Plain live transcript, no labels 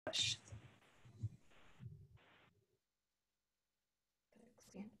Hi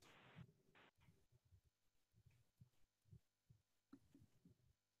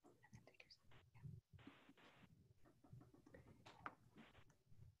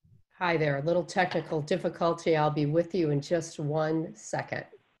there, a little technical difficulty. I'll be with you in just 1 second.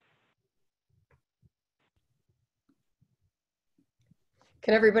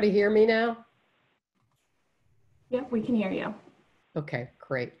 Can everybody hear me now? Yep, we can hear you. Okay,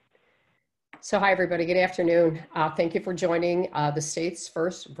 great. So hi everybody, good afternoon. Thank you for joining the state's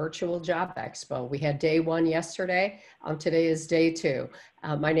first virtual job expo. We had day 1 yesterday. Today is day 2.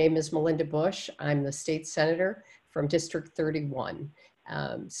 My name is Melinda Bush. I'm the state senator from District 31.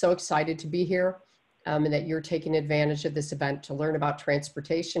 So excited to be here and that you're taking advantage of this event to learn about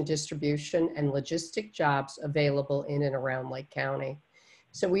transportation, distribution, and logistic jobs available in and around Lake County.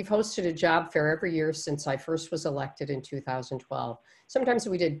 So we've hosted a job fair every year since I first was elected in 2012. Sometimes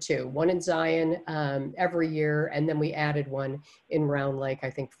we did 2, one in Zion every year, and then we added one in Round Lake, I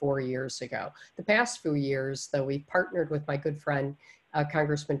think 4 years ago. The past few years, though, we partnered with my good friend,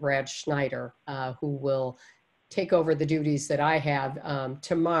 Congressman Schneider, who will take over the duties that I have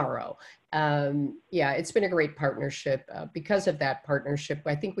tomorrow. Yeah, it's been a great partnership. Because of that partnership,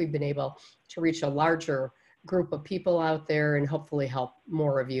 I think we've been able to reach a larger group of people out there and hopefully help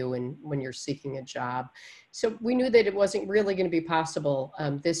more of you when you're seeking a job. So we knew that it wasn't really going to be possible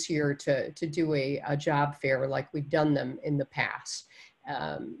this year to do a job fair like we've done them in the past,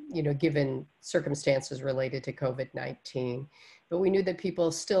 you know, given circumstances related to COVID-19. But we knew that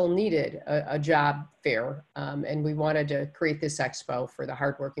people still needed a job fair, and we wanted to create this expo for the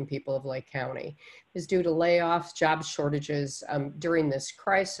hardworking people of Lake County. It's due to layoffs, job shortages during this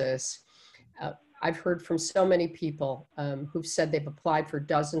crisis. I've heard from so many people who've said they've applied for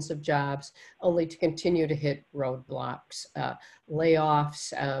dozens of jobs only to continue to hit roadblocks,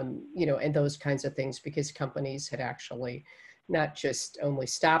 layoffs, you know, and those kinds of things because companies had actually not just only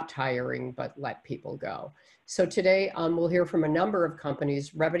stopped hiring, but let people go. So today we'll hear from a number of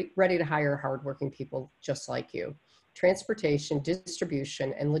companies ready to hire hardworking people just like you. Transportation,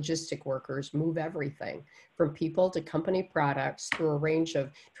 distribution, and logistic workers move everything from people to company products through a range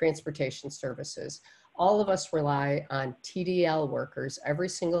of transportation services. All of us rely on TDL workers every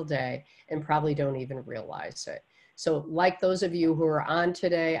single day and probably don't even realize it. So like those of you who are on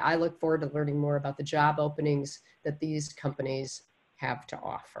today, I look forward to learning more about the job openings that these companies have to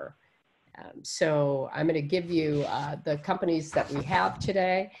offer. So I'm going to give you the companies that we have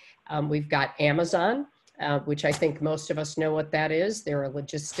today. We've got Amazon, which I think most of us know what that is. They're a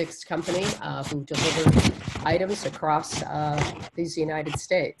logistics company who deliver items across these United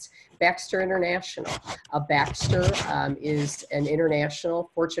States. Baxter International. Baxter is an international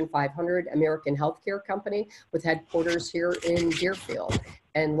Fortune 500 American healthcare company with headquarters here in Deerfield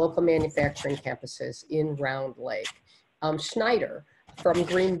and local manufacturing campuses in Round Lake. Schneider from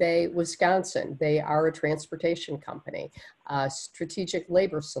Green Bay, Wisconsin. They are a transportation company. Strategic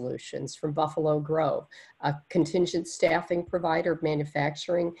Labor Solutions from Buffalo Grove, a contingent staffing provider of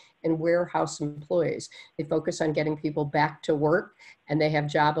manufacturing and warehouse employees. They focus on getting people back to work, and they have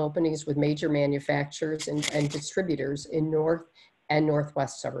job openings with major manufacturers and distributors in north and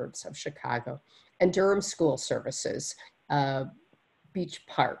northwest suburbs of Chicago. And Durham School Services, Beach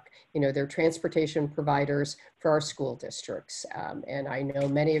Park. You know, they're transportation providers for our school districts. And I know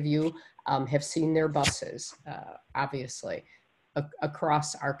many of you have seen their buses, obviously,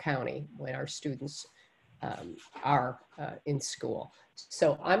 across our county when our students are in school.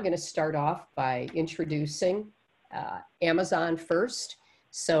 So I'm going to start off by introducing Amazon first.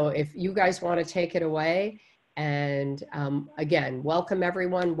 So if you guys want to take it away, and again, welcome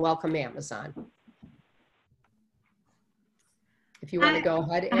everyone, welcome Amazon. If you want to go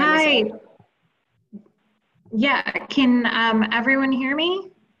ahead, Amazon. Hi. Yeah, can everyone hear me?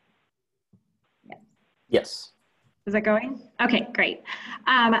 Yes. Is it going? Okay, great.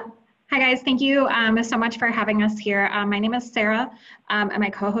 Hi guys, thank you so much for having us here. My name is Sarah and my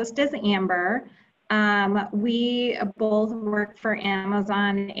co-host is Amber. We both work for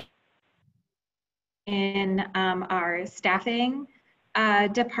Amazon in our staffing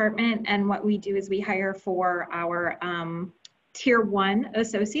department, and what we do is we hire for our Tier 1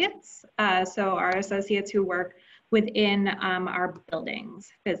 associates, so our associates who work within our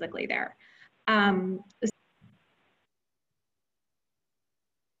buildings physically there. Can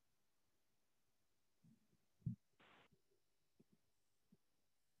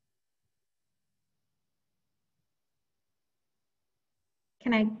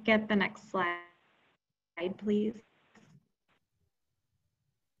I get the next slide, please?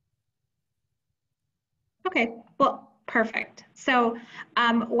 Okay, well, Perfect. So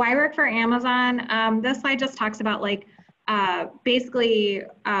why work for Amazon? This slide just talks about like basically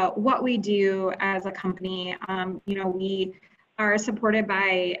what we do as a company. You know, we are supported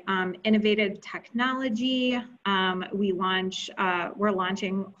by innovative technology. We're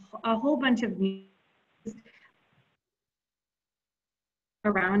launching a whole bunch of new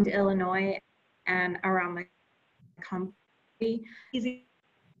around Illinois and around the country. Easy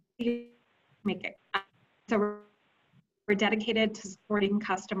to make it. So we're dedicated to supporting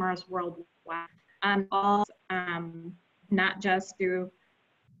customers worldwide, not just through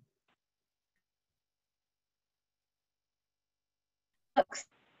books,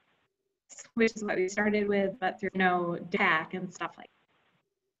 which is what we started with, but through DAC and stuff like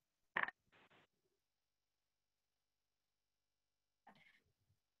that.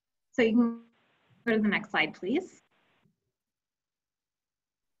 So you can go to the next slide, please.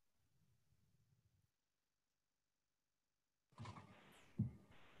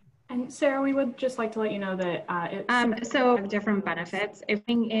 And Sarah, we would just like to let you know that so different benefits.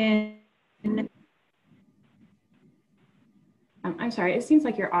 I'm sorry, it seems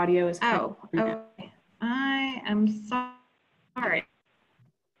like your audio is okay. I am sorry.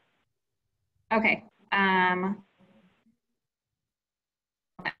 Okay. Let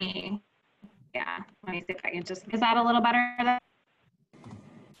me see if I can just, is that a little better?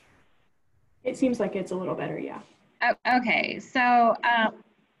 It seems like it's a little better, yeah. Oh, okay, so,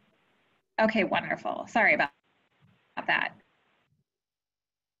 okay, wonderful. Sorry about that.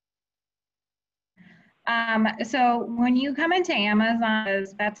 So when you come into Amazon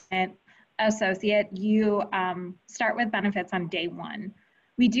as an associate, you start with benefits on day one.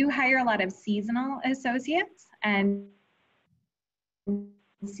 We do hire a lot of seasonal associates, and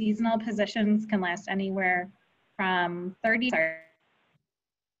seasonal positions can last anywhere from 30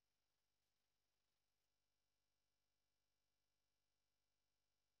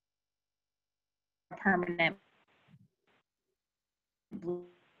 permanent blue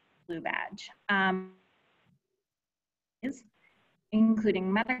badge,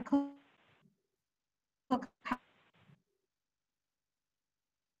 including medical,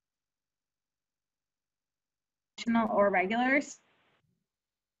 or regulars.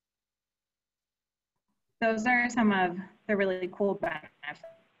 Those are some of the really cool benefits.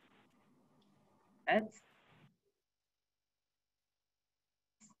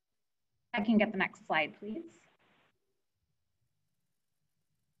 I can get the next slide, please.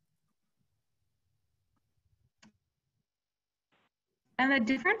 And the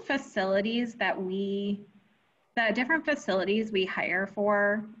different facilities we hire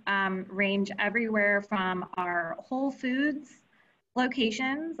for range everywhere from our Whole Foods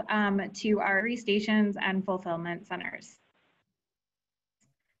locations to our delivery stations and fulfillment centers.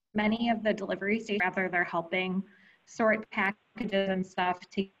 Many of the delivery stations, rather, they're helping sort packages and stuff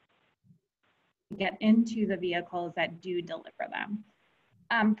to get into the vehicles that do deliver them.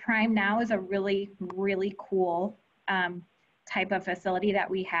 Prime Now is a really, really cool type of facility that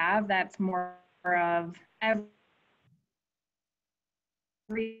we have that's more of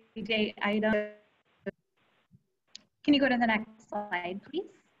everyday items. Can you go to the next slide,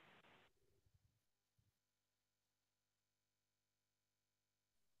 please?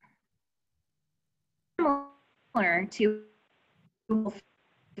 Similar to food,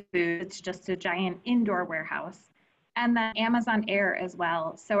 it's just a giant indoor warehouse. And then Amazon Air as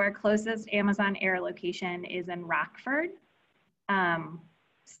well. So our closest Amazon Air location is in Rockford.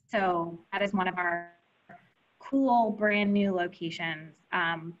 So that is one of our cool brand new locations.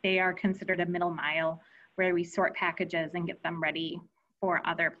 They are considered a middle mile where we sort packages and get them ready for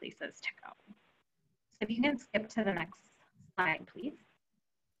other places to go. So if you can skip to the next slide, please.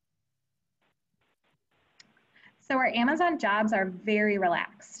 So our Amazon jobs are very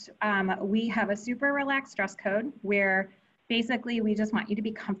relaxed. We have a super relaxed dress code where basically we just want you to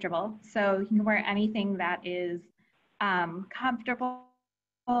be comfortable. So you can wear anything that is comfortable.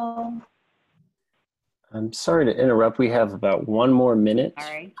 I'm sorry to interrupt. We have about one more minute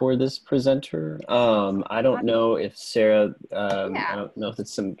for this presenter. I don't know if Sarah, I don't know if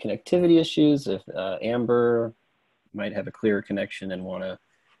it's some connectivity issues, if Amber might have a clearer connection and want to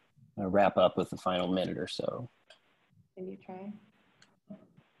wrap up with the final minute or so. Can you try?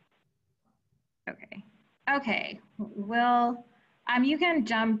 Okay. Okay. Well, you can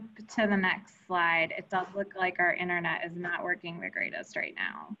jump to the next slide. It does look like our internet is not working the greatest right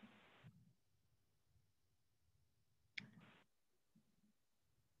now.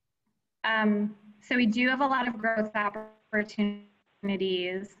 So we do have a lot of growth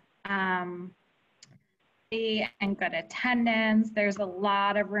opportunities and good attendance. There's a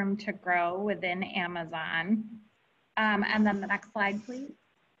lot of room to grow within Amazon. And then the next slide, please.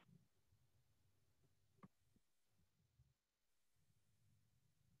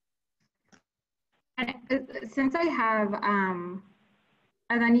 And since I have, and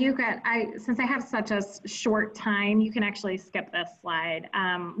then you can, since I have such a short time, you can actually skip this slide.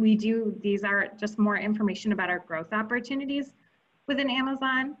 These are just more information about our growth opportunities within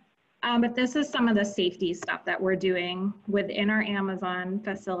Amazon. But this is some of the safety stuff that we're doing within our Amazon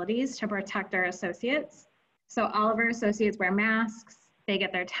facilities to protect our associates. So all of our associates wear masks, they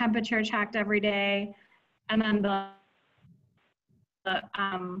get their temperature checked every day, and then the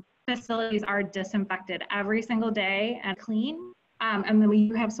facilities are disinfected every single day and clean. And then we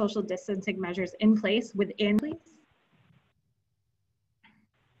do have social distancing measures in place within, please.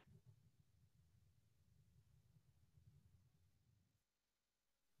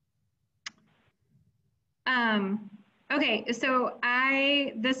 Okay, so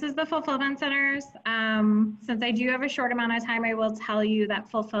this is the fulfillment centers. Since I do have a short amount of time, I will tell you that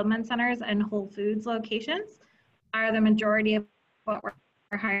fulfillment centers and Whole Foods locations are the majority of what we're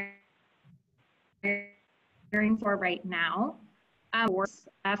hiring for right now. force.com.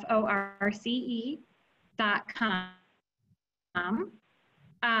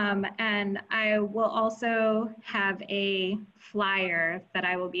 And I will also have a flyer that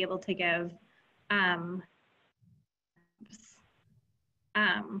I will be able to give.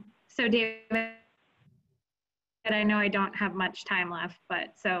 So David, I know I don't have much time left,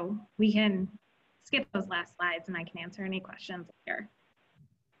 but so we can skip those last slides and I can answer any questions later.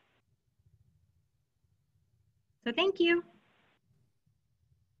 So thank you.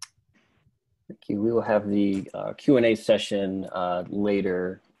 Thank you. We will have the Q&A session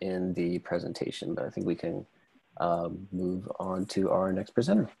later in the presentation, but I think we can move on to our next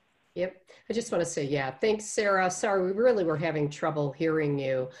presenter. Yep. I just want to say, yeah, thanks, Sarah. Sorry, we really were having trouble hearing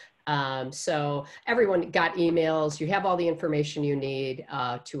you. So everyone got emails. You have all the information you need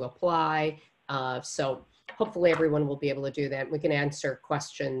to apply. So hopefully everyone will be able to do that. We can answer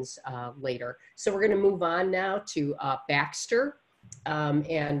questions later. So we're going to move on now to Baxter.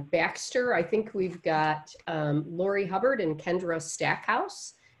 And Baxter, I think we've got Lori Hubbard and Kendra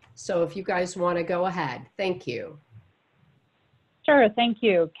Stackhouse. So if you guys want to go ahead, thank you. Sure, thank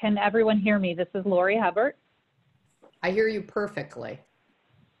you. Can everyone hear me? This is Lori Hubbard. I hear you perfectly.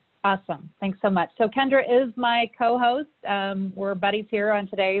 Awesome, thanks so much. So Kendra is my co-host. We're buddies here on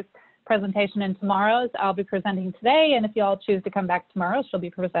today's presentation and tomorrow's. I'll be presenting today, and if you all choose to come back tomorrow, she'll be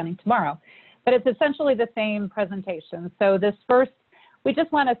presenting tomorrow. But it's essentially the same presentation. So this first, we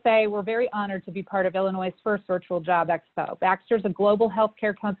just want to say we're very honored to be part of Illinois' first virtual job expo. Baxter's a global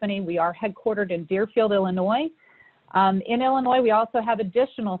healthcare company. We are headquartered in Deerfield, Illinois. In Illinois, we also have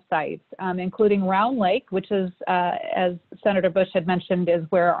additional sites, including Round Lake, which is, as Senator Bush had mentioned, is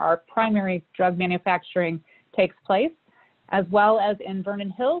where our primary drug manufacturing takes place, as well as in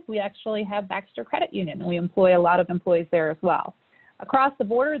Vernon Hills. We actually have Baxter Credit Union, and we employ a lot of employees there as well. Across the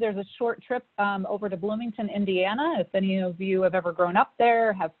border, there's a short trip over to Bloomington, Indiana. If any of you have ever grown up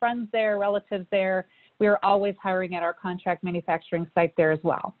there, have friends there, relatives there, we are always hiring at our contract manufacturing site there as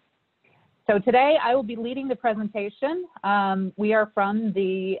well. So today I will be leading the presentation. We are from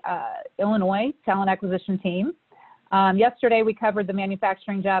the Illinois Talent Acquisition Team. Yesterday we covered the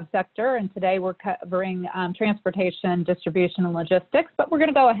manufacturing job sector, and today we're covering transportation, distribution, and logistics, but we're going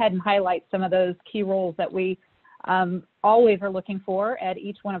to go ahead and highlight some of those key roles that we always are looking for at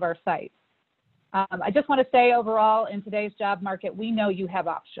each one of our sites. I just want to say overall, in today's job market, we know you have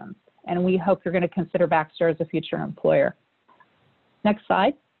options, and we hope you're going to consider Baxter as a future employer. Next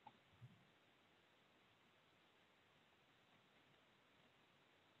slide.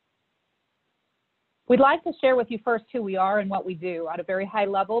 We'd like to share with you first who we are and what we do. At a very high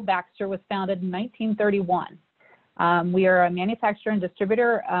level, Baxter was founded in 1931. We are a manufacturer and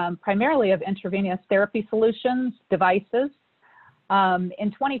distributor primarily of intravenous therapy solutions, devices.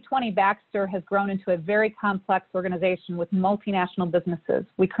 In 2020, Baxter has grown into a very complex organization with multinational businesses.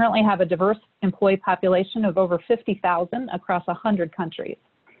 We currently have a diverse employee population of over 50,000 across 100 countries.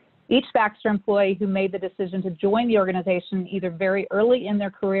 Each Baxter employee who made the decision to join the organization either very early in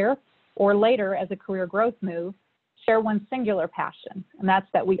their career or later as a career growth move share one singular passion, and that's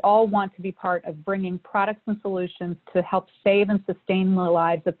that we all want to be part of bringing products and solutions to help save and sustain the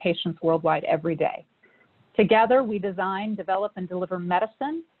lives of patients worldwide every day. Together, we design, develop, and deliver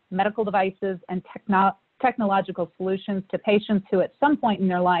medicine, medical devices, and technological solutions to patients who at some point in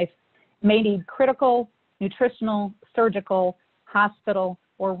their life may need critical, nutritional, surgical, hospital,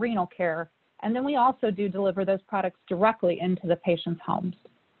 or renal care. And then we also do deliver those products directly into the patient's homes.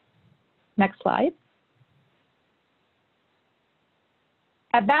 Next slide.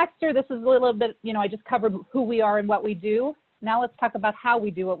 At Baxter, this is a little bit, I just covered who we are and what we do. Now let's talk about how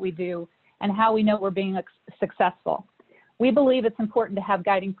we do what we do and how we know we're being successful. We believe it's important to have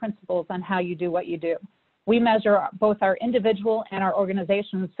guiding principles on how you do what you do. We measure both our individual and our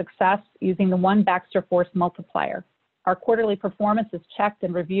organization's success using the One Baxter Force multiplier. Our quarterly performance is checked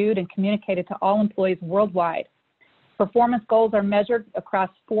and reviewed and communicated to all employees worldwide. Performance goals are measured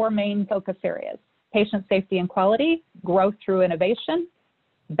across 4 main focus areas: patient safety and quality, growth through innovation,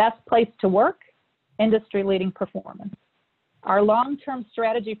 best place to work, industry-leading performance. Our long-term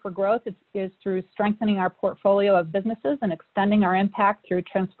strategy for growth is through strengthening our portfolio of businesses and extending our impact through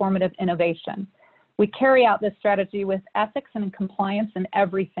transformative innovation. We carry out this strategy with ethics and compliance in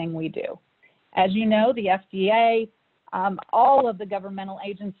everything we do. As you know, the FDA, all of the governmental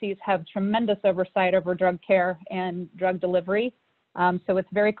agencies have tremendous oversight over drug care and drug delivery, so it's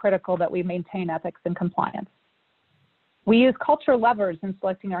very critical that we maintain ethics and compliance. We use culture levers in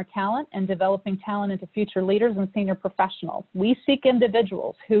selecting our talent and developing talent into future leaders and senior professionals. We seek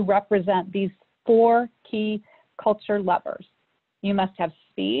individuals who represent these 4 key culture levers. You must have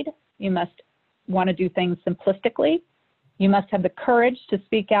speed. You must want to do things simplistically. You must have the courage to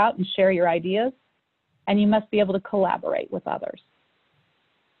speak out and share your ideas. And you must be able to collaborate with others.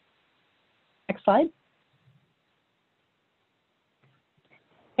 Next slide.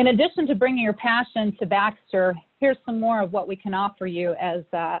 In addition to bringing your passion to Baxter, here's some more of what we can offer you as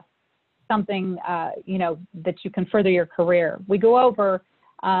something that you can further your career. We go over,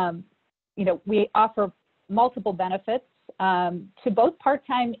 we offer multiple benefits to both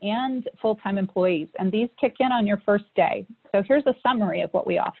part-time and full-time employees, and these kick in on your first day. So here's a summary of what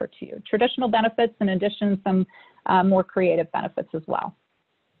we offer to you: traditional benefits, in addition, some more creative benefits as well.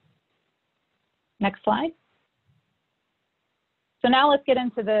 Next slide. So now let's get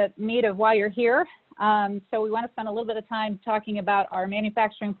into the meat of why you're here. So we want to spend a little bit of time talking about our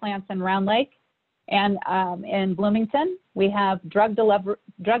manufacturing plants in Round Lake and in Bloomington. We have drug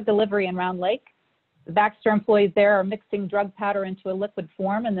delivery in Round Lake. The Baxter employees there are mixing drug powder into a liquid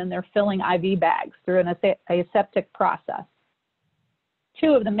form, and then they're filling IV bags through an aseptic process.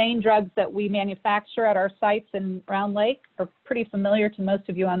 2 of the main drugs that we manufacture at our sites in Round Lake are pretty familiar to most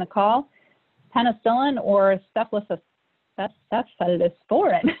of you on the call: penicillin or cephalosporin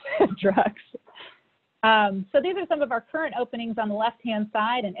drugs. So these are some of our current openings on the left-hand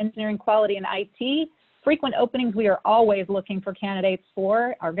side in engineering, quality, and IT. Frequent openings we are always looking for candidates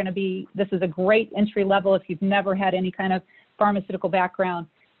for are going to be, this is a great entry level if you've never had any kind of pharmaceutical background: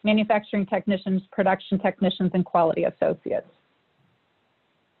 manufacturing technicians, production technicians, and quality associates.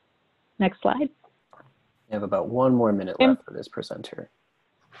 Next slide. We have about 1 more minute left for this presenter.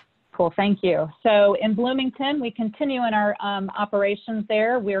 Cool, thank you. So in Bloomington, we continue in our operations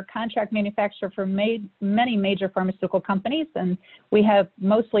there. We're a contract manufacturer for many major pharmaceutical companies, and we have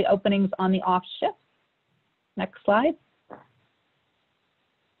mostly openings on the off shift. Next slide.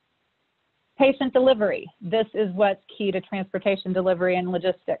 Patient delivery. This is what's key to transportation delivery and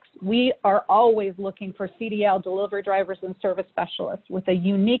logistics. We are always looking for CDL delivery drivers and service specialists with a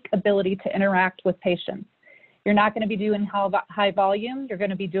unique ability to interact with patients. You're not going to be doing high volume. You're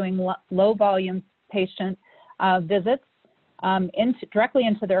going to be doing low volume patient visits directly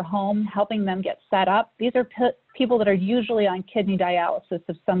into their home, helping them get set up. These are people that are usually on kidney dialysis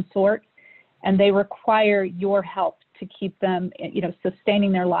of some sort, and they require your help to keep them,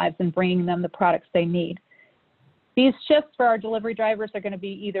 sustaining their lives and bringing them the products they need. These shifts for our delivery drivers are going to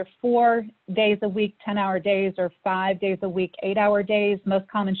be either 4 days a week, 10-hour days, or 5 days a week, 8-hour days. Most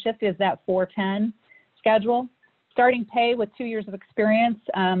common shift is that 4-10 schedule. Starting pay with 2 years of experience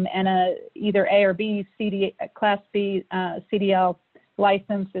and either A or B Class B CDL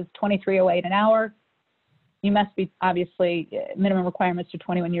license is $23.08 an hour. You must be, obviously, minimum requirements are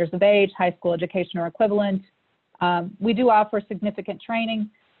 21 years of age, high school education or equivalent. We do offer significant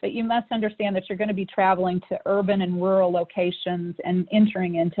training, but you must understand that you're going to be traveling to urban and rural locations and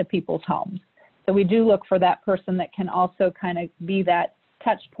entering into people's homes. So we do look for that person that can also kind of be that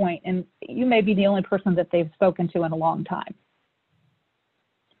touch point, and you may be the only person that they've spoken to in a long time.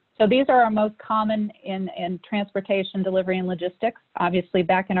 So these are our most common in transportation, delivery, and logistics. Obviously,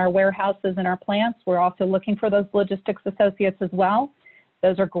 back in our warehouses and our plants, we're also looking for those logistics associates as well.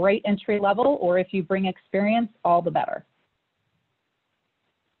 Those are great entry level, or if you bring experience, all the better.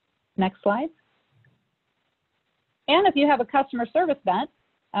 Next slide. And if you have a customer service bent,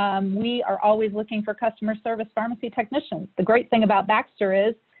 we are always looking for customer service pharmacy technicians. The great thing about Baxter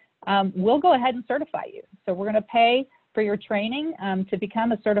is we'll go ahead and certify you. So we're going to pay for your training to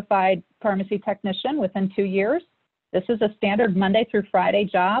become a certified pharmacy technician within 2 years. This is a standard Monday through Friday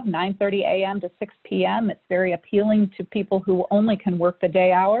job, 9:30 a.m. to 6 p.m. It's very appealing to people who only can work the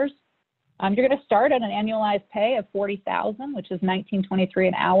day hours. You're going to start at an annualized pay of $40,000, which is $19.23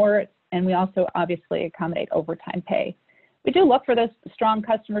 an hour, and we also obviously accommodate overtime pay. We do look for those strong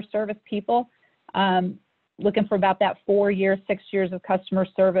customer service people, looking for about that 4 years, 6 years of customer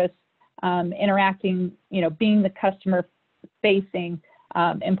service, interacting, being the customer-facing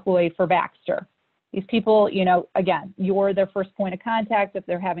employee for Baxter. These people, again, you're their first point of contact if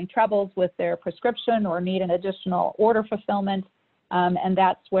they're having troubles with their prescription or need an additional order fulfillment. And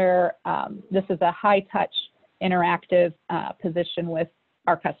that's where this is a high-touch, interactive position with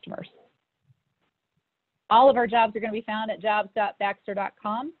our customers. All of our jobs are going to be found at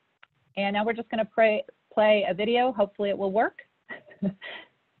jobs.baxter.com. And now we're just going to play a video. Hopefully it will work.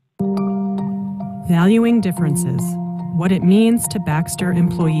 Valuing differences, what it means to Baxter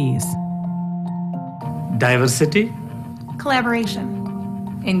employees. Diversity.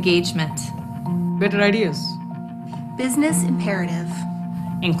 Collaboration. Engagement. Better ideas. Business imperative.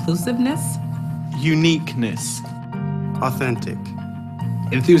 Inclusiveness. Uniqueness. Authentic.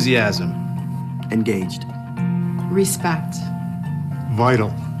 Enthusiasm. Engaged. Respect.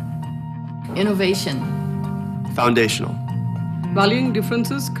 Vital. Innovation. Foundational. Valuing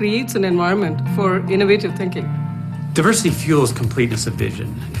differences creates an environment for innovative thinking. Diversity fuels completeness of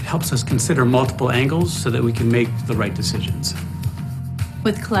vision. It helps us consider multiple angles so that we can make the right decisions.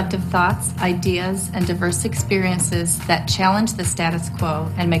 With collective thoughts, ideas, and diverse experiences that challenge the status quo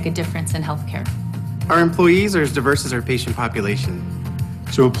and make a difference in healthcare. Our employees are as diverse as our patient population.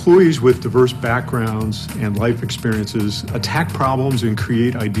 So employees with diverse backgrounds and life experiences attack problems and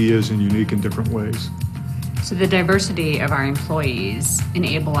create ideas in unique and different ways. So the diversity of our employees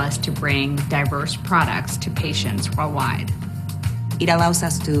enable us to bring diverse products to patients worldwide. It allows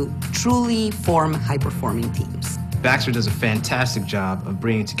us to truly form high-performing teams. Baxter does a fantastic job of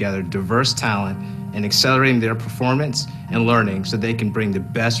bringing together diverse talent and accelerating their performance and learning so they can bring the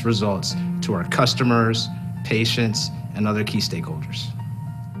best results to our customers, patients, and other key stakeholders.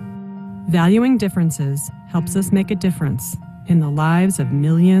 Valuing differences helps us make a difference in the lives of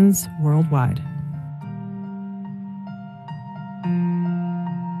millions worldwide.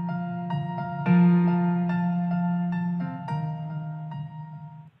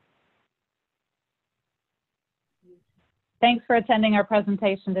 Thanks for attending our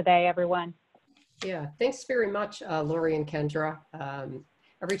presentation today, everyone. Yeah, thanks very much, Lori and Kendra.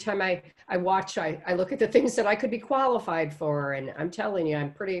 Every time I watch, I look at the things that I could be qualified for, and I'm telling you,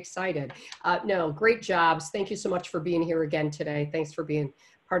 I'm pretty excited. No, great jobs. Thank you so much for being here again today. Thanks for being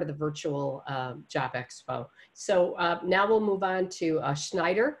part of the virtual Job Expo. So now we'll move on to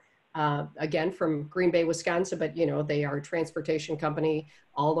Schneider, again from Green Bay, Wisconsin, but they are a transportation company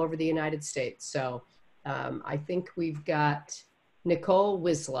all over the United States. So I think we've got Nicole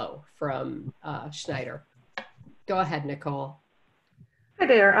Wislow from Schneider. Go ahead, Nicole. Hi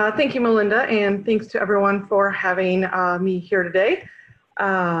there. Thank you, Melinda, and thanks to everyone for having me here today.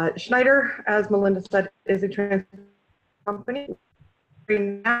 Schneider, as Melinda said, is a transportation company, a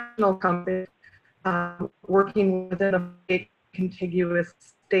national company, working within a big contiguous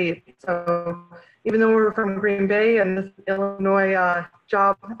state. So even though we're from Green Bay and this Illinois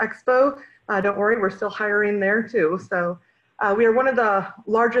Job Expo, don't worry, we're still hiring there too. So we are one of the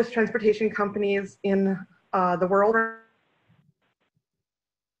largest transportation companies in the world.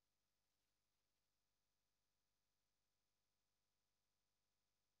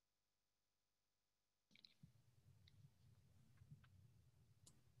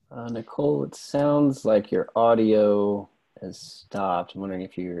 Nicole, it sounds like your audio has stopped. I'm wondering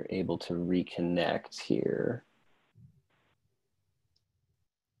if you're able to reconnect here.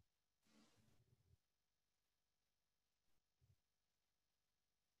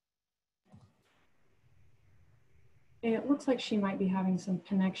 It looks like she might be having some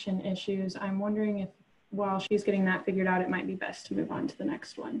connection issues. I'm wondering if while she's getting that figured out, it might be best to move on to the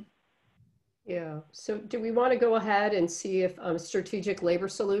next one. Yeah, so do we want to go ahead and see if Strategic Labor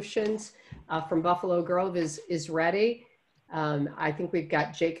Solutions from Buffalo Grove is ready? I think we've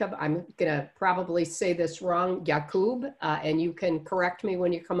got Jacob. I'm going to probably say this wrong, Yakub, and you can correct me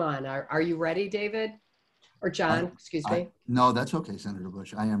when you come on. Are you ready, David? Or John, excuse me. No, that's okay, Senator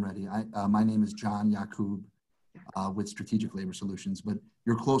Bush. I am ready. My name is John Yakub with Strategic Labor Solutions, but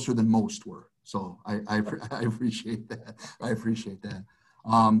you're closer than most were. So I appreciate that. I appreciate that.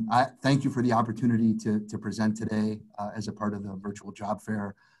 Thank you for the opportunity to present today as a part of the virtual job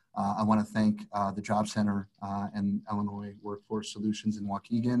fair. I want to thank the Job Center and Illinois Workforce Solutions in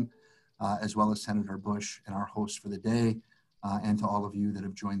Waukegan, as well as Senator Bush and our host for the day, and to all of you that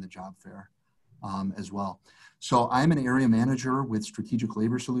have joined the job fair. as well. So I'm an area manager with Strategic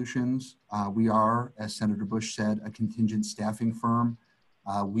Labor Solutions. We are, as Senator Bush said, a contingent staffing firm.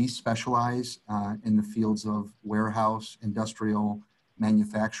 We specialize in the fields of warehouse, industrial,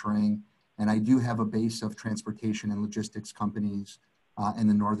 manufacturing, and I do have a base of transportation and logistics companies in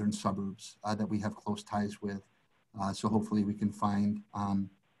the northern suburbs that we have close ties with. So hopefully we can find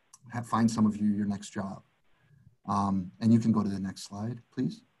some of you your next job. And you can go to the next slide,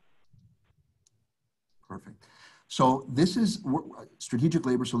 please. Perfect. So this is, Strategic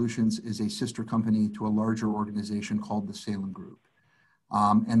Labor Solutions is a sister company to a larger organization called the Salem Group.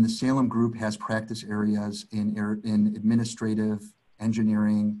 And the Salem Group has practice areas in administrative,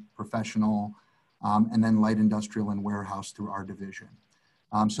 engineering, professional, and then light industrial and warehouse through our division.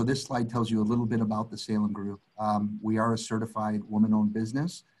 So this slide tells you a little bit about the Salem Group. We are a certified woman-owned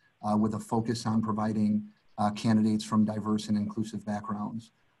business with a focus on providing candidates from diverse and inclusive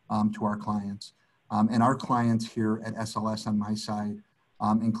backgrounds to our clients. And our clients here at SLS on my side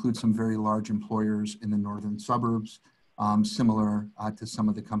include some very large employers in the northern suburbs, similar to some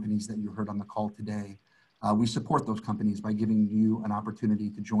of the companies that you heard on the call today. We support those companies by giving you an opportunity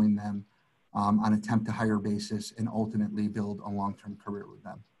to join them on a temp to hire basis and ultimately build a long-term career with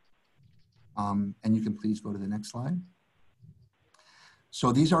them. And you can please go to the next slide.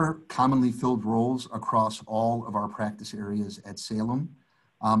 So these are commonly filled roles across all of our practice areas at Salem.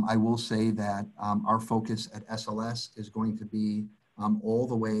 I will say that our focus at SLS is going to be all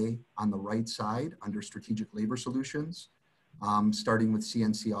the way on the right side under Strategic Labor Solutions, starting with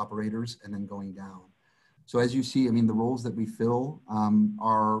CNC operators and then going down. So as you see, I mean, the roles that we fill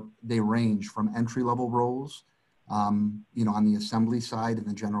they range from entry-level roles, you know, on the assembly side and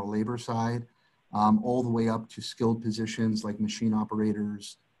the general labor side, all the way up to skilled positions like machine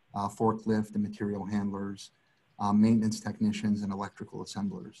operators, forklift and material handlers, maintenance technicians and electrical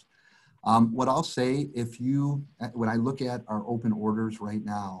assemblers. What I'll say, when I look at our open orders right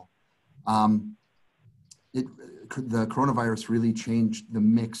now, the coronavirus really changed the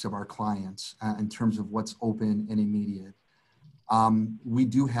mix of our clients in terms of what's open and immediate. We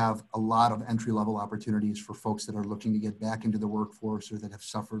do have a lot of entry-level opportunities for folks that are looking to get back into the workforce or that have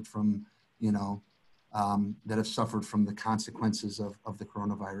suffered from, you know, the consequences of the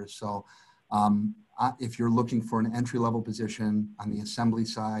coronavirus. So if you're looking for an entry-level position on the assembly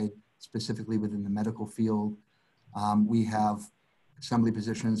side, specifically within the medical field, we have assembly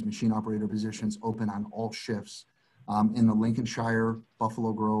positions, machine operator positions open on all shifts in the Lincolnshire,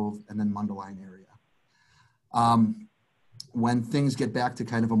 Buffalo Grove, and then Mundelein area. When things get back to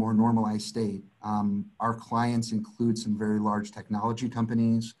kind of a more normalized state, our clients include some very large technology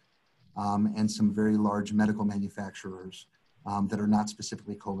companies and some very large medical manufacturers that are not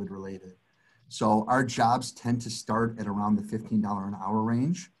specifically COVID related. So our jobs tend to start at around the $15 an hour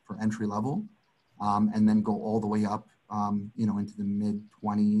range for entry level, and then go all the way up, you know, into the mid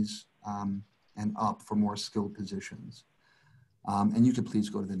 20s and up for more skilled positions. And you could please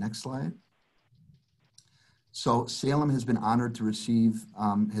go to the next slide. So Salem has been honored to receive,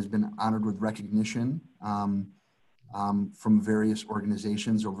 has been honored with recognition from various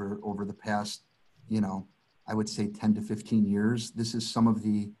organizations over the past, you know, I would say 10 to 15 years. This is some of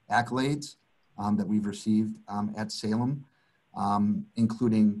the accolades that we've received at Salem,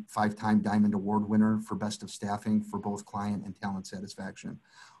 including 5-time Diamond Award winner for Best of Staffing for both client and talent satisfaction.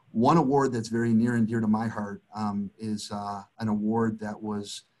 One award that's very near and dear to my heart is an award that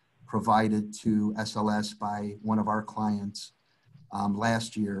was provided to SLS by one of our clients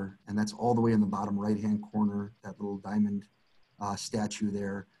last year, and that's all the way in the bottom right-hand corner, that little diamond statue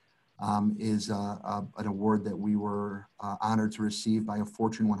there, is an award that we were honored to receive by a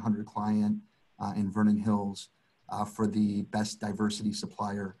Fortune 100 client in Vernon Hills for the best diversity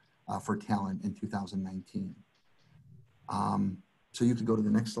supplier for talent in 2019. So you could go to the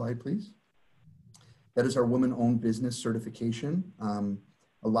next slide, please. That is our woman-owned business certification.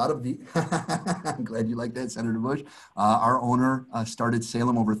 A lot of the, I'm glad you like that, Senator Bush. Our owner started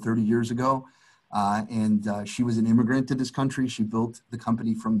Salem over 30 years ago, and she was an immigrant to this country. She built the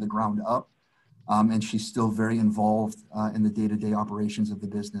company from the ground up, and she's still very involved in the day-to-day operations of the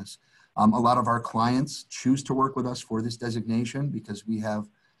business. A lot of our clients choose to work with us for this designation because we have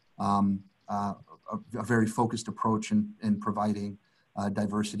a very focused approach in providing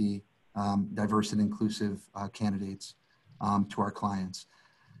diverse and inclusive candidates to our clients.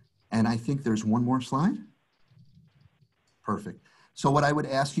 And I think there's one more slide. Perfect. So what I would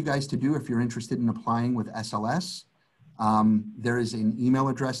ask you guys to do if you're interested in applying with SLS, there is an email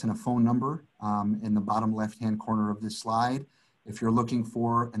address and a phone number in the bottom left-hand corner of this slide. If you're looking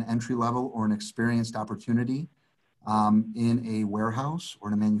for an entry level or an experienced opportunity in a warehouse or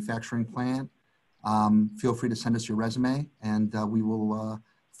in a manufacturing plant, feel free to send us your resume, and we will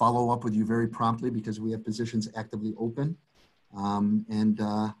follow up with you very promptly because we have positions actively open. And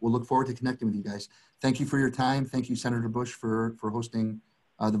we'll look forward to connecting with you guys. Thank you for your time. Thank you, Senator Bush, for hosting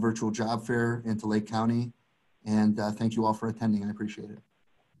the virtual job fair into Lake County. And thank you all for attending. I appreciate it.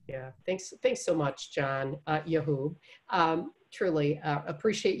 Yeah, thanks so much, John Yahoo. Truly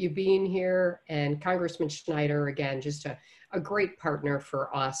appreciate you being here. And Congressman Schneider, again, just a great partner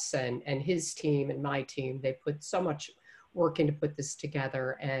for us and his team and my team. They put so much work into put this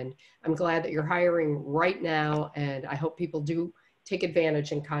together. And I'm glad that you're hiring right now. And I hope people do take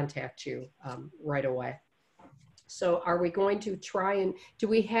advantage and contact you right away. So are we going to try and, do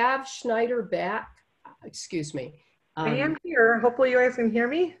we have Schneider back? Excuse me. I am here. Hopefully you guys can hear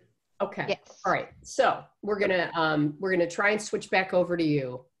me. Okay. Yes. All right. So we're gonna try and switch back over to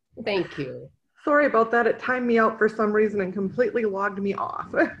you. Thank you. Sorry about that. It timed me out for some reason and completely logged me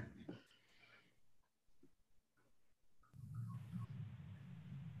off.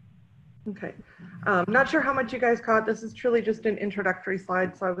 Okay. Not sure how much you guys caught. This is truly just an introductory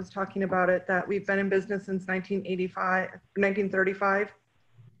slide. So I was talking about it, that we've been in business since 1935.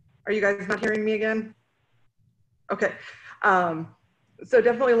 Are you guys not hearing me again? Okay. So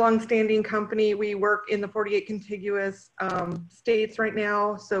definitely a long-standing company. We work in the 48 contiguous states right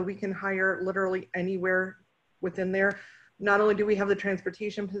now, so we can hire literally anywhere within there. Not only do we have the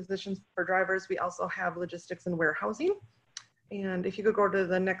transportation positions for drivers, we also have logistics and warehousing. And if you could go to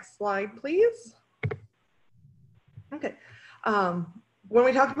the next slide, please. Okay. When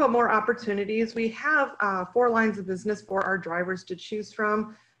we talk about more opportunities, we have 4 lines of business for our drivers to choose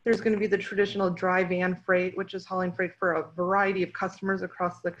from. There's going to be the traditional dry van freight, which is hauling freight for a variety of customers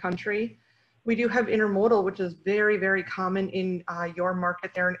across the country. We do have intermodal, which is very, very common in your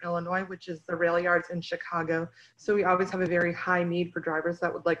market there in Illinois, which is the rail yards in Chicago. So we always have a very high need for drivers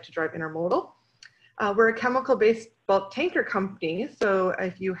that would like to drive intermodal. We're a chemical-based bulk tanker company. So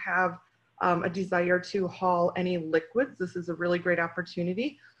if you have a desire to haul any liquids, this is a really great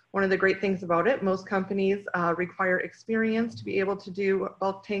opportunity. One of the great things about it, most companies require experience to be able to do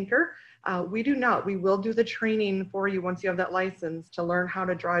bulk tanker. We do not. We will do the training for you once you have that license to learn how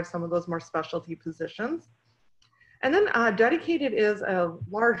to drive some of those more specialty positions. And then dedicated is a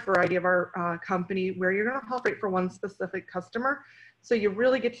large variety of our company where you're going to haul freight for one specific customer. So you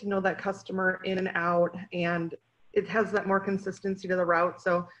really get to know that customer in and out, and it has that more consistency to the route.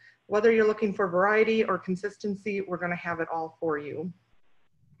 So whether you're looking for variety or consistency, we're going to have it all for you.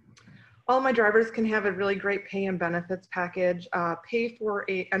 All my drivers can have a really great pay and benefits package. Pay for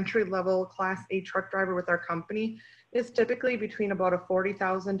a entry-level Class A truck driver with our company is typically between about a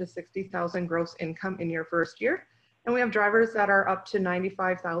 $40,000 to $60,000 gross income in your first year. And we have drivers that are up to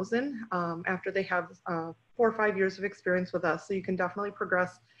 $95,000 after they have 4 or 5 years of experience with us. So you can definitely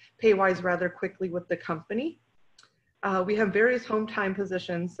progress pay-wise rather quickly with the company. We have various home time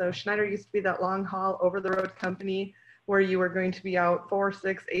positions. So Schneider used to be that long haul over-the-road company where you were going to be out 4,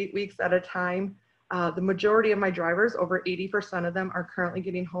 6, 8 weeks at a time. The majority of my drivers, over 80% of them, are currently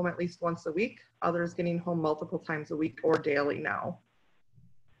getting home at least once a week. Others getting home multiple times a week or daily now.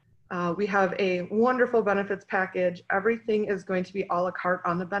 We have a wonderful benefits package. Everything is going to be a la carte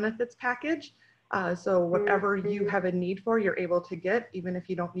on the benefits package. So whatever you have a need for, you're able to get, even if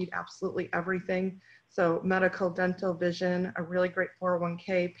you don't need absolutely everything. So medical, dental, vision, a really great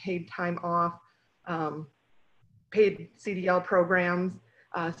 401k, paid time off, paid CDL programs.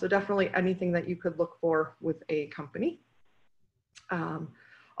 So definitely anything that you could look for with a company.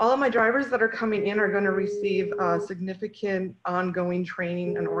 All of my drivers that are coming in are going to receive significant ongoing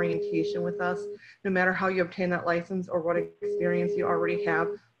training and orientation with us. No matter how you obtain that license or what experience you already have,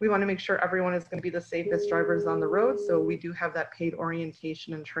 we want to make sure everyone is going to be the safest drivers on the road. So we do have that paid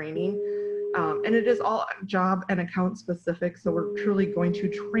orientation and training. And it is all job and account specific. So we're truly going to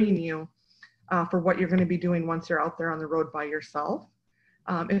train you for what you're going to be doing once you're out there on the road by yourself.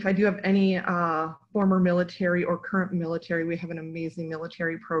 If I do have any former military or current military, we have an amazing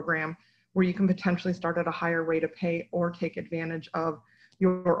military program where you can potentially start at a higher rate of pay or take advantage of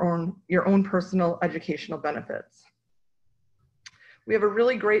your own personal educational benefits. We have a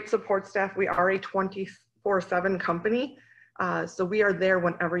really great support staff. We are a 24/7 company, so we are there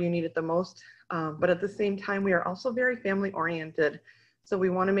whenever you need it the most. But at the same time, we are also very family oriented. So we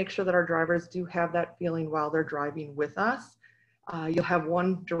want to make sure that our drivers do have that feeling while they're driving with us. You'll have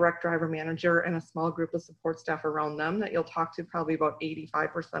one direct driver manager and a small group of support staff around them that you'll talk to probably about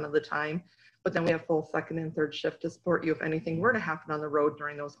 85% of the time. But then we have full second and third shift to support you if anything were to happen on the road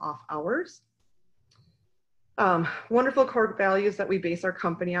during those off hours. Wonderful core values that we base our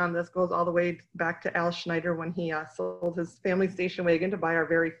company on. This goes all the way back to Al Schneider when he sold his family station wagon to buy our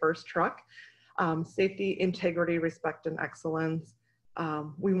very first truck. Safety, integrity, respect, and excellence.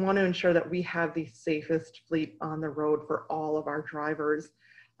 We want to ensure that we have the safest fleet on the road for all of our drivers.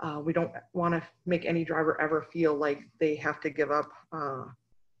 We don't want to make any driver ever feel like they have to give up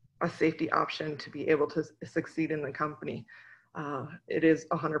a safety option to be able to succeed in the company. It is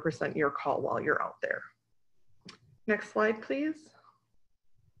 100% your call while you're out there. Next slide, please.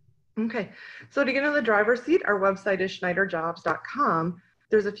 Okay, so to get into the driver's seat, our website is schneiderjobs.com.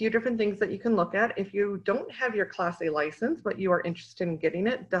 There's a few different things that you can look at. If you don't have your Class A license, but you are interested in getting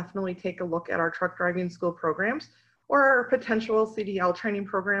it, definitely take a look at our truck driving school programs or our potential CDL training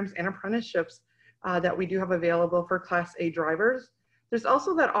programs and apprenticeships that we do have available for Class A drivers. There's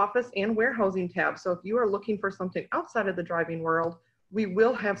also that office and warehousing tab. So if you are looking for something outside of the driving world, we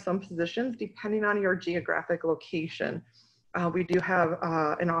will have some positions depending on your geographic location. We do have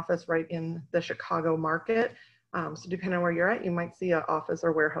an office right in the Chicago market. So depending on where you're at, you might see an office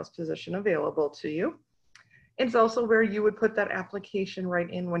or warehouse position available to you. It's also where you would put that application right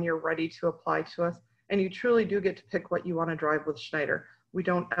in when you're ready to apply to us. And you truly do get to pick what you want to drive with Schneider. We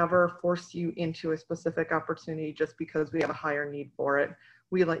don't ever force you into a specific opportunity just because we have a higher need for it.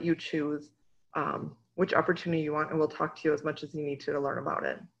 We let you choose which opportunity you want, and we'll talk to you as much as you need to learn about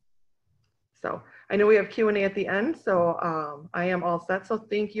it. So I know we have Q&A at the end, so I am all set. So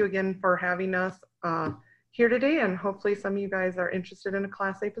thank you again for having us here today, and hopefully some of you guys are interested in a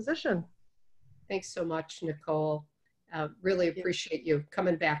Class A position. Thanks so much, Nicole. Really appreciate you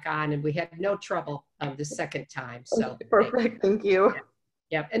coming back on, and we had no trouble the second time. So perfect, thank you.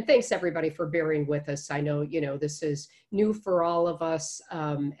 Yeah, and thanks everybody for bearing with us. I know, you know, this is new for all of us,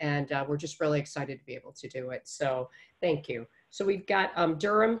 and we're just really excited to be able to do it. So thank you. So we've got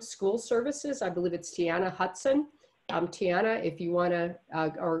Durham School Services. I believe it's Tiana Hudson. Tiana, if you want to,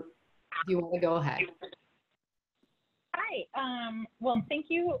 or if you want to go ahead. Hi. Well, thank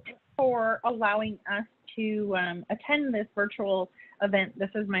you for allowing us to attend this virtual event. This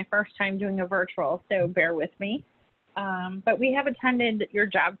is my first time doing a virtual, so bear with me. But we have attended your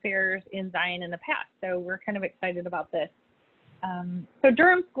job fairs in Zion in the past, so we're kind of excited about this. So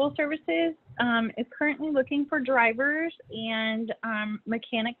Durham School Services is currently looking for drivers and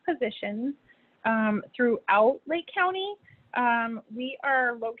mechanic positions throughout Lake County. We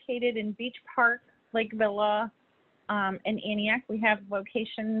are located in Beach Park, Lake Villa, and Antioch. We have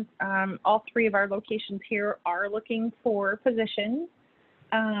locations, all three of our locations here are looking for positions.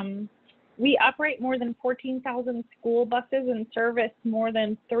 We operate more than 14,000 school buses and service more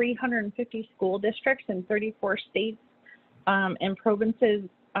than 350 school districts in 34 states and provinces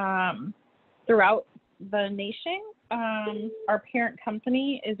throughout the nation. Our parent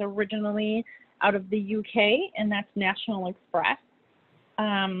company is originally out of the UK, and that's National Express.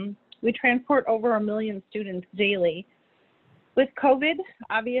 We transport over 1 million students daily. With COVID,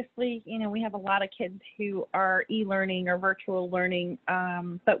 obviously, you know, we have a lot of kids who are e-learning or virtual learning,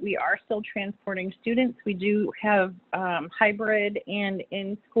 but we are still transporting students. We do have hybrid and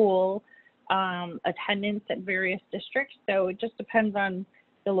in-school attendance at various districts, so it just depends on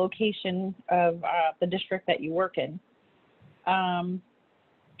the location of the district that you work in.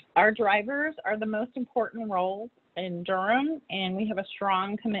 Our drivers are the most important roles in Durham, and we have a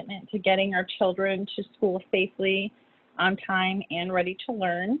strong commitment to getting our children to school safely, on time, and ready to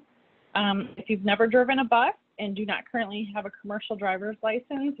learn. If you've never driven a bus and do not currently have a commercial driver's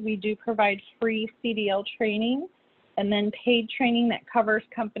license, we do provide free CDL training and then paid training that covers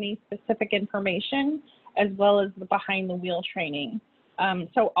company-specific information, as well as the behind-the-wheel training.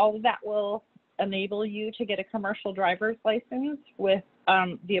 So all of that will enable you to get a commercial driver's license with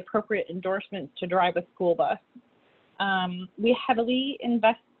the appropriate endorsements to drive a school bus. We heavily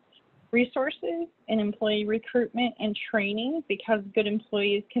invest resources in employee recruitment and training because good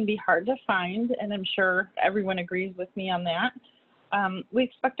employees can be hard to find, and I'm sure everyone agrees with me on that. We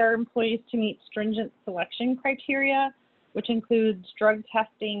expect our employees to meet stringent selection criteria, which includes drug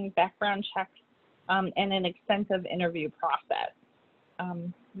testing, background checks, and an extensive interview process.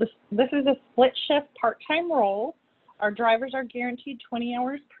 This is a split shift part-time role. Our drivers are guaranteed 20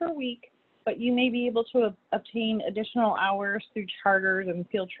 hours per week, but you may be able to obtain additional hours through charters and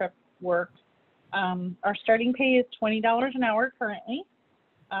field trip work. Our starting pay is $20 an hour currently.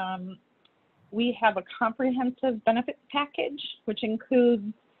 We have a comprehensive benefits package, which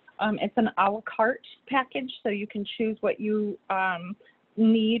includes, it's an a la carte package, so you can choose what you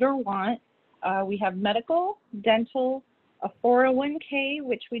need or want. We have medical, dental, a 401k,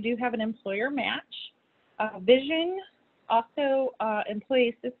 which we do have an employer match, vision, also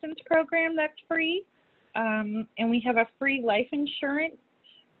employee assistance program that's free, and we have a free life insurance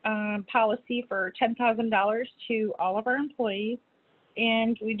policy for $10,000 to all of our employees.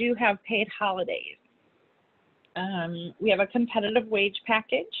 and we do have paid holidays. We have a competitive wage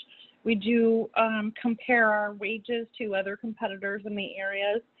package. We do compare our wages to other competitors in the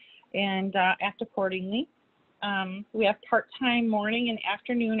areas and act accordingly. We have part-time morning and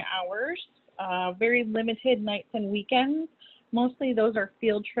afternoon hours, very limited nights and weekends. Mostly those are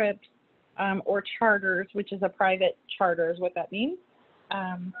field trips or charters, which is a private charter is what that means.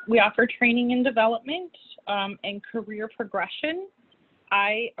 We offer training and development and career progression.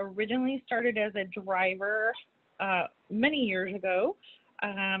 I originally started as a driver many years ago.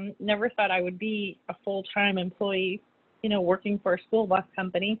 Never thought I would be a full-time employee, working for a school bus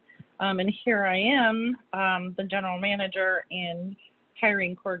company. And here I am, the general manager and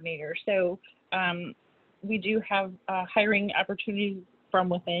hiring coordinator. So we do have hiring opportunities from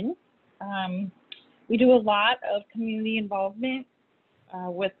within. We do a lot of community involvement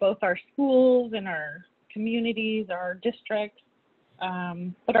with both our schools and our communities, our districts.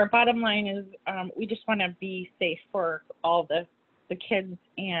 But our bottom line is we just want to be safe for all the kids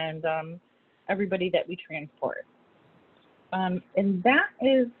and everybody that we transport. And that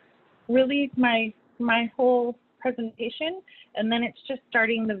is really my whole presentation. And then it's just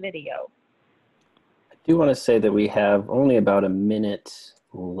starting the video. I do want to say that we have only about a minute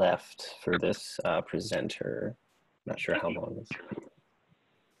left for this presenter. Not sure how long this will be.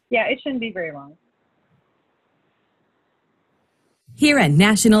 Yeah, it shouldn't be very long. Here at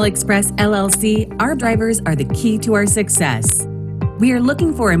National Express LLC, our drivers are the key to our success. We are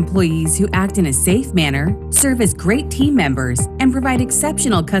looking for employees who act in a safe manner, serve as great team members, and provide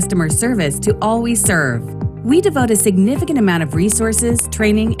exceptional customer service to all we serve. We devote a significant amount of resources,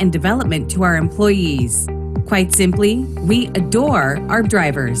 training, and development to our employees. Quite simply, we adore our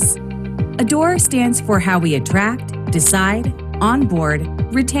drivers. ADORE stands for how we attract, decide, onboard,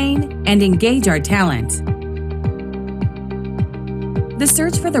 retain, and engage our talent. The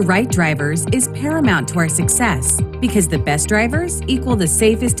search for the right drivers is paramount to our success because the best drivers equal the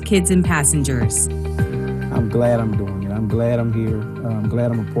safest kids and passengers. I'm glad I'm doing it. I'm glad I'm here. I'm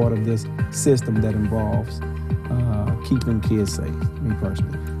glad I'm a part of this system that involves keeping kids safe, me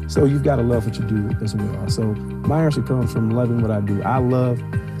personally. So you've got to love what you do as well. So my answer comes from loving what I do.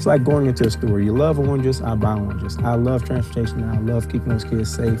 It's like going into a store. You love oranges, I buy oranges. I love transportation, I love keeping those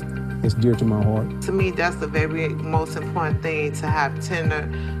kids safe. It's dear to my heart. To me, that's the very most important thing, to have tender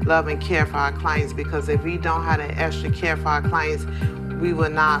love and care for our clients, because if we don't have that extra care for our clients, we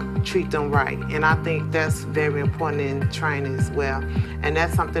will not treat them right. And I think that's very important in training as well. And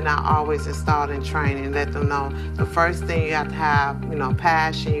that's something I always install in training, let them know the first thing you have to have,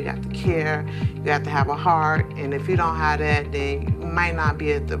 passion, you got to care, you got to have a heart. And if you don't have that, then you might not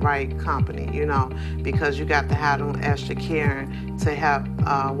be at the right company, because you got to have them extra caring to help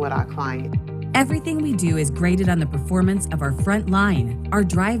with our client. Everything we do is graded on the performance of our front line, our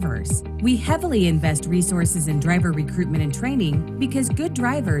drivers. We heavily invest resources in driver recruitment and training because good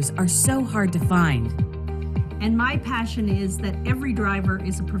drivers are so hard to find. And my passion is that every driver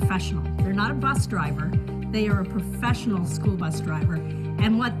is a professional. They're not a bus driver, they are a professional school bus driver.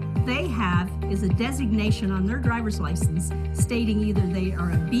 And what they have is a designation on their driver's license stating either they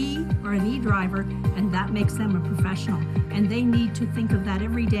are a B or an E driver, and that makes them a professional. And they need to think of that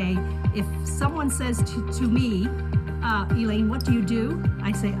every day. If someone says to me, Elaine, what do you do?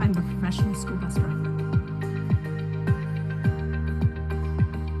 I say, I'm a professional school bus driver.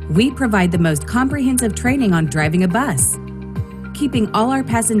 We provide the most comprehensive training on driving a bus, keeping all our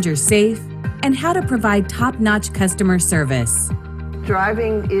passengers safe, and how to provide top-notch customer service.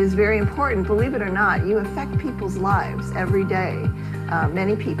 Driving is very important. Believe it or not, you affect people's lives every day.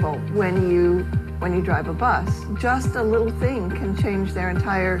 Many people, when you drive a bus, just a little thing can change their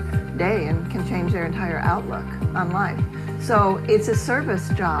entire day and can change their entire outlook on life. So it's a service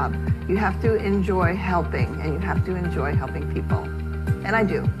job. You have to enjoy helping, and you have to enjoy helping people. And I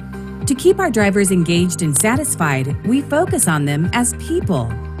do. To keep our drivers engaged and satisfied, we focus on them as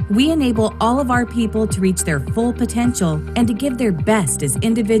people. We enable all of our people to reach their full potential and to give their best as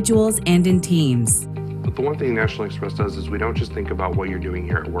individuals and in teams. But the one thing National Express does is we don't just think about what you're doing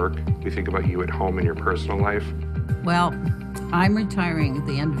here at work. We think about you at home in your personal life. Well, I'm retiring at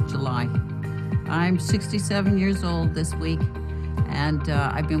the end of July. I'm 67 years old this week, and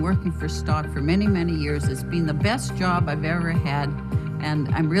I've been working for stock for many, many years. It's been the best job I've ever had, and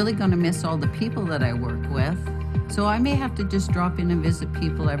I'm really going to miss all the people that I work with. So I may have to just drop in and visit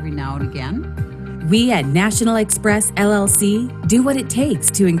people every now and again. We at National Express LLC do what it takes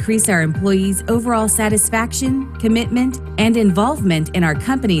to increase our employees' overall satisfaction, commitment, and involvement in our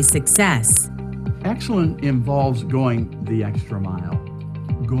company's success. Excellent involves going the extra mile,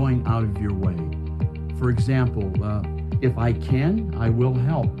 going out of your way. For example, if I can, I will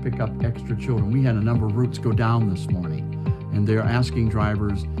help pick up extra children. We had a number of routes go down this morning, and they're asking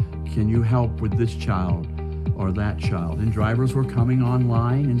drivers, can you help with this child or that child? And drivers were coming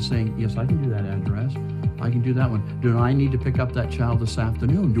online and saying, yes, I can do that address. I can do that one. Do I need to pick up that child this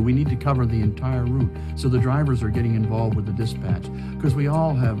afternoon? Do we need to cover the entire route? So the drivers are getting involved with the dispatch, because we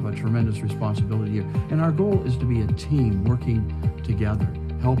all have a tremendous responsibility here. And our goal is to be a team working together,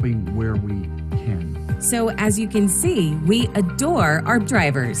 helping where we can. So as you can see, we adore our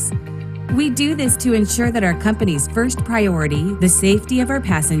drivers. We do this to ensure that our company's first priority, the safety of our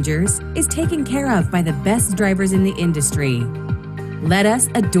passengers, is taken care of by the best drivers in the industry. Let us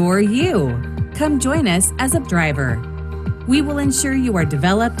adore you. Come join us as a driver. We will ensure you are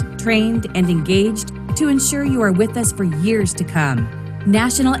developed, trained, and engaged to ensure you are with us for years to come.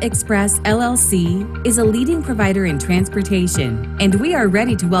 National Express LLC is a leading provider in transportation, and we are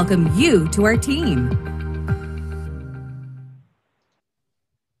ready to welcome you to our team.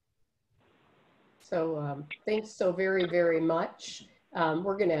 So thanks so very, very much.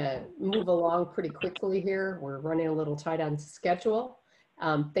 We're going to move along pretty quickly here. We're running a little tight on schedule.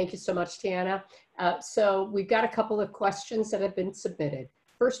 Thank you so much, Tiana. So we've got a couple of questions that have been submitted.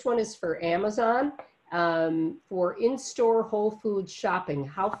 First one is for Amazon. For in-store Whole Foods shopping,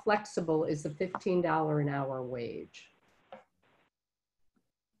 how flexible is the $15 an hour wage?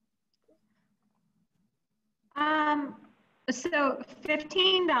 So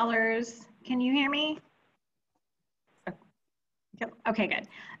 $15, can you hear me? Okay, good.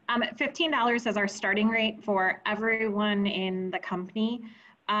 $15 is our starting rate for everyone in the company.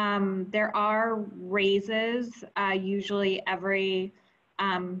 There are raises usually every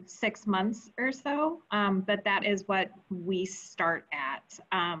 6 months or so, but that is what we start at.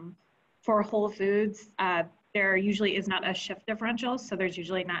 For Whole Foods, there usually is not a shift differential, so there's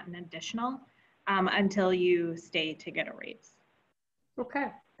usually not an additional until you stay to get a raise. Okay,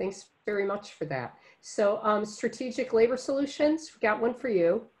 thanks very much for that. So Strategic Labor Solutions, we've got one for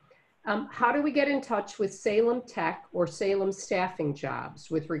you. How do we get in touch with Salem Tech or Salem Staffing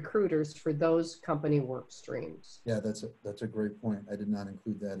Jobs with recruiters for those company work streams? Yeah, that's a great point. I did not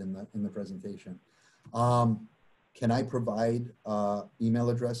include that in the presentation. Can I provide email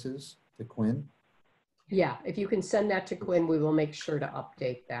addresses to Quinn? Yeah, if you can send that to Quinn, we will make sure to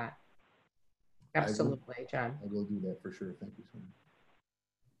update that. Absolutely, John. I will do that for sure. Thank you so much.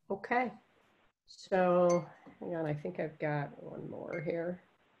 Okay. So, hang on, I think I've got one more here.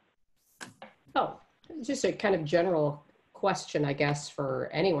 Oh, just a kind of general question, I guess, for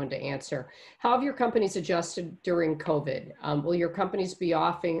anyone to answer. How have your companies adjusted during COVID? Will your companies be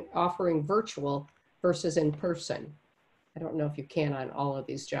offering virtual versus in person? I don't know if you can on all of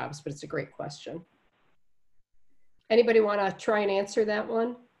these jobs, but it's a great question. Anybody want to try and answer that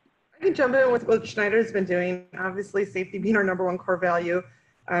one? I can jump in with what Schneider's been doing. Obviously, safety being our #1 core value.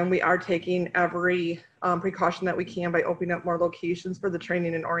 We are taking every precaution that we can by opening up more locations for the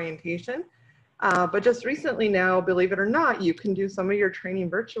training and orientation. But just recently now, believe it or not, you can do some of your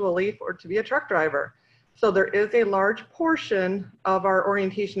training virtually or to be a truck driver. So there is a large portion of our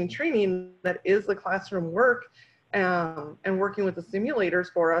orientation and training that is the classroom work and working with the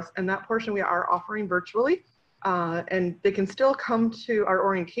simulators for us. And that portion we are offering virtually. And they can still come to our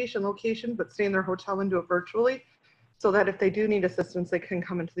orientation location, but stay in their hotel and do it virtually, so that if they do need assistance, they can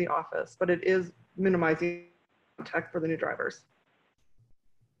come into the office. But it is minimizing contact for the new drivers.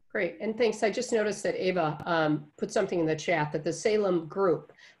 Great, and thanks. I just noticed that Ava put something in the chat that the Salem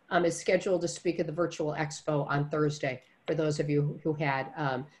group is scheduled to speak at the virtual expo on Thursday, for those of you who had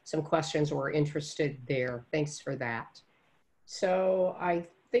some questions or were interested there. Thanks for that. So I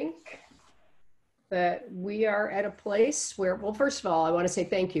think that we are at a place where, well, first of all, I want to say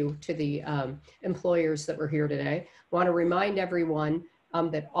thank you to the employers that were here today. I want to remind everyone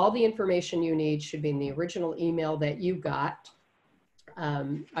that all the information you need should be in the original email that you got,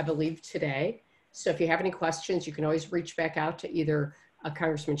 I believe today. So if you have any questions, you can always reach back out to either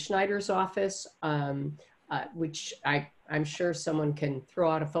Congressman Schneider's office, which I'm sure someone can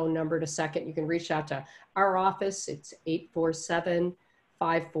throw out a phone number in a second. You can reach out to our office. It's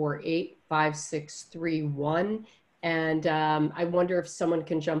 847-548-5631. And I wonder if someone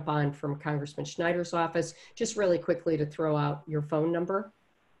can jump on from Congressman Schneider's office, just really quickly to throw out your phone number.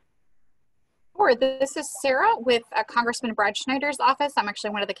 Sure, this is Sarah with Congressman Brad Schneider's office. I'm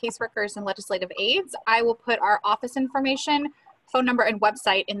actually one of the caseworkers and legislative aides. I will put our office information, phone number, and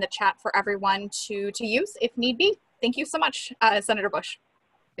website in the chat for everyone to use if need be. Thank you so much, Senator Bush.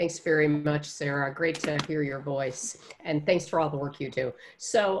 Thanks very much, Sarah. Great to hear your voice. And thanks for all the work you do.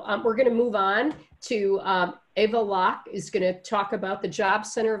 So we're going to move on to Ava Locke is going to talk about the Job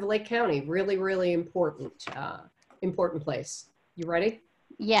Center of Lake County. Really, really important. important place. You ready?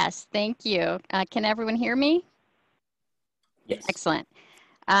 Yes, thank you. Can everyone hear me? Yes. Excellent.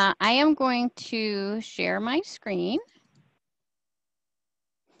 I am going to share my screen.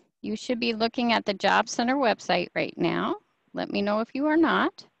 You should be looking at the Job Center website right now. Let me know if you are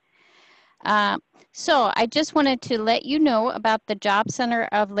not. So I just wanted to let you know about the Job Center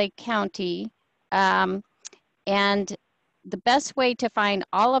of Lake County. And the best way to find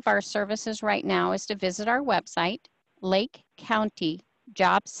all of our services right now is to visit our website,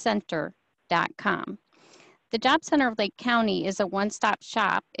 lakecountyjobcenter.com. The Job Center of Lake County is a one-stop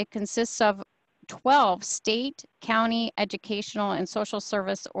shop. It consists of 12 state, county, educational, and social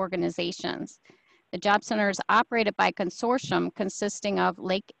service organizations. The Job Center is operated by a consortium consisting of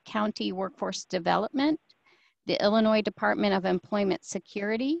Lake County Workforce Development, the Illinois Department of Employment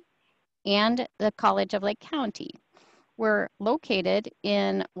Security, and the College of Lake County. We're located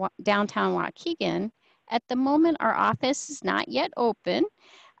in downtown Waukegan. At the moment, our office is not yet open,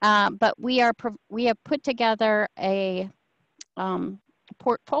 but we have put together a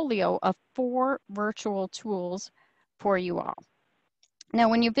portfolio of 4 virtual tools for you all. Now,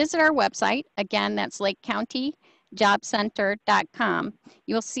 when you visit our website, again, that's lakecountyjobcenter.com,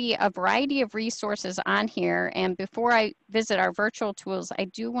 you'll see a variety of resources on here. And before I visit our virtual tools, I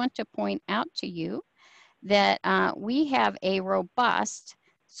do want to point out to you that we have a robust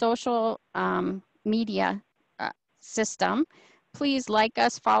social media system. Please like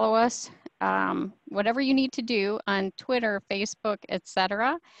us, follow us, whatever you need to do on Twitter, Facebook,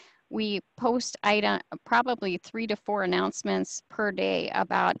 etc. We post probably 3 to 4 announcements per day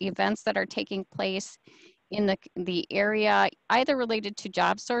about events that are taking place in the area, either related to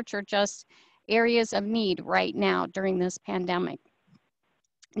job search or just areas of need right now during this pandemic.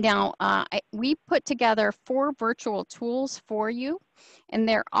 Now, we put together 4 virtual tools for you, and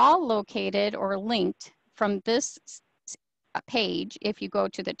they're all located or linked from this page. If you go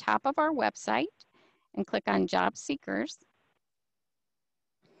to the top of our website and click on Job Seekers,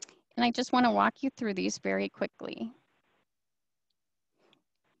 and I just want to walk you through these very quickly.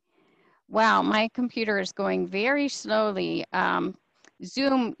 Wow, my computer is going very slowly.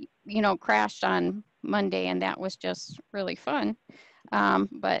 Zoom, crashed on Monday, and that was just really fun.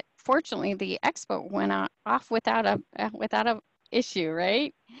 But fortunately, the Expo went off without a issue,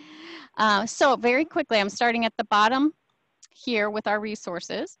 right? So very quickly, I'm starting at the bottom here with our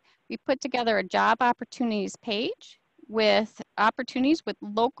resources. We put together a job opportunities page with opportunities with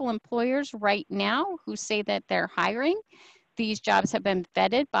local employers right now who say that they're hiring. These jobs have been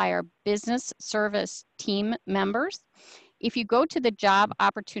vetted by our business service team members. If you go to the job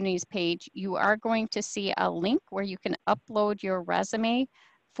opportunities page, you are going to see a link where you can upload your resume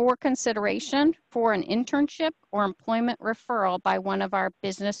for consideration for an internship or employment referral by one of our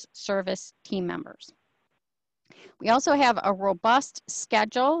business service team members. We also have a robust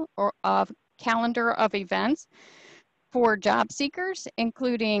schedule of calendar of events for job seekers,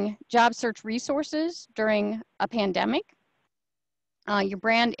 including job search resources during a pandemic, your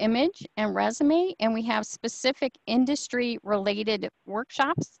brand image and resume, and we have specific industry-related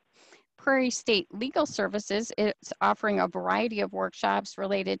workshops. Prairie State Legal Services is offering a variety of workshops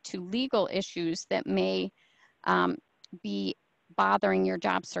related to legal issues that may be bothering your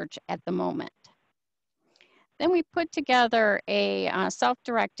job search at the moment. Then we put together a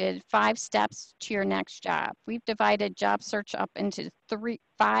self-directed 5 steps to your next job. We've divided job search up into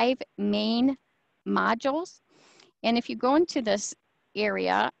 5 main modules. And if you go into this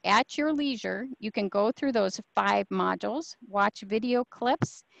area at your leisure, you can go through those 5 modules, watch video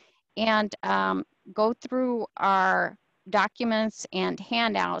clips, and go through our documents and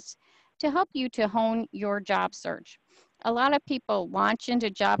handouts to help you to hone your job search. A lot of people launch into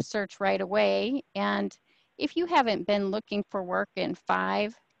job search right away, and if you haven't been looking for work in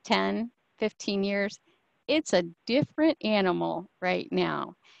 5, 10, 15 years, it's a different animal right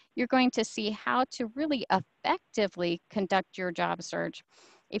now. You're going to see how to really effectively conduct your job search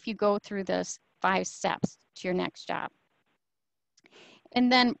if you go through this 5 steps to your next job.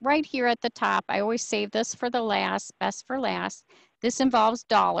 And then right here at the top, I always save this for the last, best for last. This involves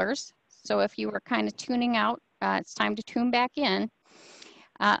dollars. So if you were kind of tuning out, it's time to tune back in.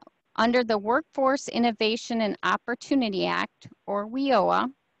 Under the Workforce Innovation and Opportunity Act, or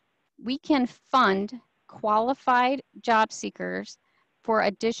WIOA, we can fund qualified job seekers for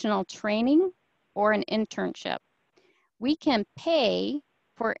additional training or an internship. We can pay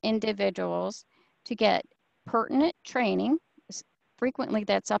for individuals to get pertinent training. Frequently,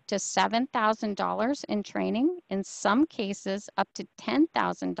 that's up to $7,000 in training. In some cases, up to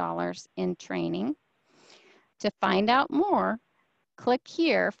 $10,000 in training. To find out more, click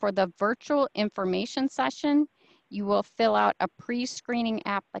here for the virtual information session, You will fill out a pre-screening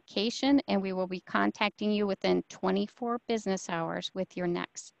application, and we will be contacting you within 24 business hours with your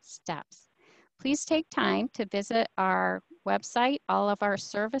next steps. Please take time to visit our website. All of our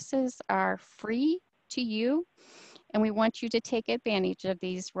services are free to you, and we want you to take advantage of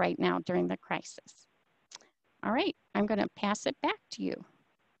these right now during the crisis. All right, I'm going to pass it back to you.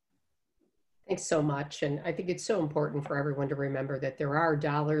 Thanks so much. And I think it's so important for everyone to remember that there are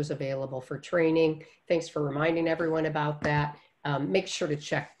dollars available for training. Thanks for reminding everyone about that. Make sure to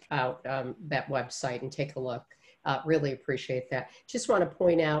check out that website and take a look. Really appreciate that. Just want to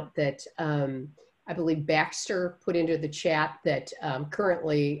point out that I believe Baxter put into the chat that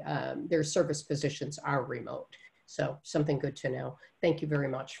currently their service positions are remote. So something good to know. Thank you very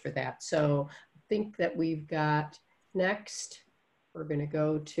much for that. So I think that we've got next, we're going to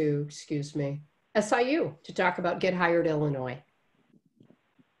go to, excuse me, SIU to talk about Get Hired Illinois.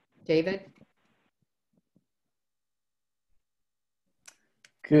 David?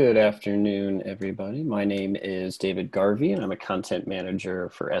 Good afternoon, everybody. My name is David Garvey, and I'm a content manager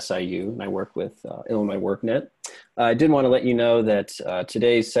for SIU, and I work with Illinois WorkNet. I did want to let you know that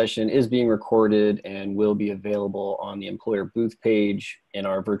today's session is being recorded and will be available on the employer booth page in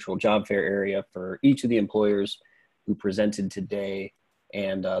our virtual job fair area for each of the employers who presented today,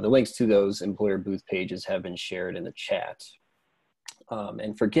 and the links to those employer booth pages have been shared in the chat.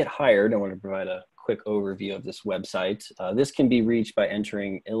 And for Get Hired, I want to provide a quick overview of this website. This can be reached by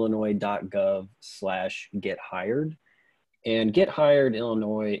entering illinois.gov/gethired. And Get Hired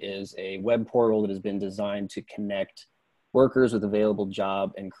Illinois is a web portal that has been designed to connect workers with available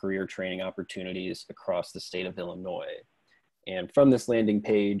job and career training opportunities across the state of Illinois. And from this landing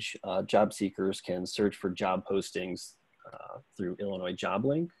page, job seekers can search for job postings through Illinois Job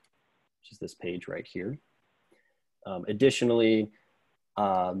Link, which is this page right here. Additionally,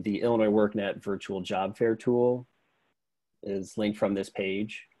 the Illinois WorkNet virtual job fair tool is linked from this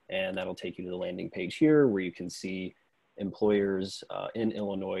page, and that'll take you to the landing page here where you can see employers in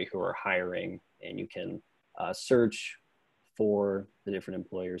Illinois who are hiring, and you can search for the different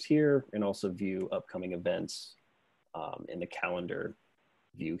employers here and also view upcoming events in the calendar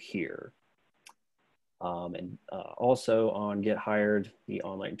view here. Also on Get Hired, the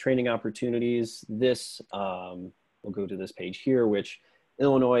online training opportunities, this we'll go to this page here, which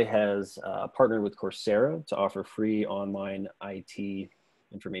Illinois has partnered with Coursera to offer free online IT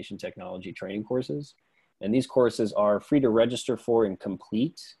information technology training courses. And these courses are free to register for and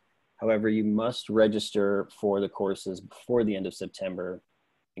complete. However, you must register for the courses before the end of September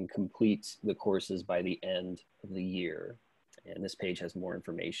and complete the courses by the end of the year. And this page has more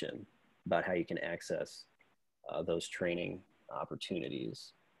information about how you can access those training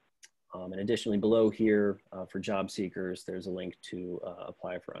opportunities. And additionally, below here for job seekers, there's a link to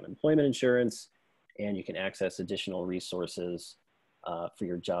apply for unemployment insurance, and you can access additional resources for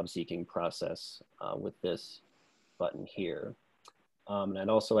your job seeking process with this button here. And I'd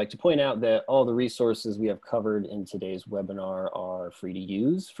also like to point out that all the resources we have covered in today's webinar are free to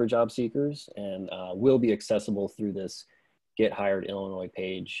use for job seekers and will be accessible through this Get Hired Illinois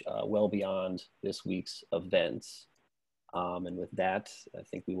page well beyond this week's events. And with that, I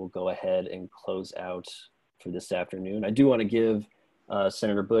think we will go ahead and close out for this afternoon. I do want to give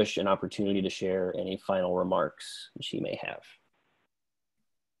Senator Bush an opportunity to share any final remarks she may have.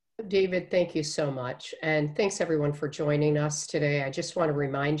 David, thank you so much. And thanks everyone for joining us today. I just want to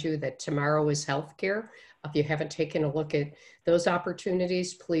remind you that tomorrow is healthcare. If you haven't taken a look at those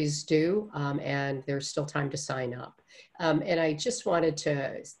opportunities, please do. And there's still time to sign up. And I just wanted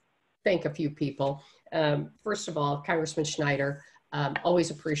to thank a few people. First of all, Congressman Schneider,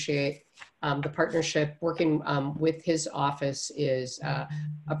 always appreciate the partnership. Working with his office is a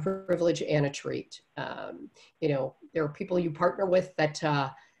privilege and a treat. You know, there are people you partner with that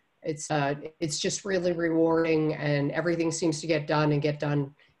it's just really rewarding, and everything seems to get done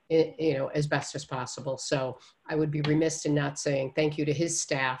you know, as best as possible. So I would be remiss in not saying thank you to his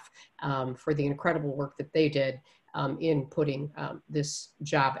staff for the incredible work that they did in putting this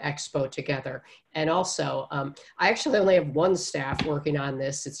job expo together. And also, I actually only have one staff working on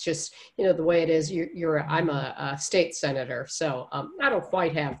this. It's just, you know, the way it is, I'm a state senator, so I don't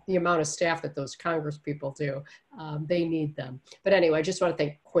quite have the amount of staff that those Congress people do. They need them. But anyway, I just want to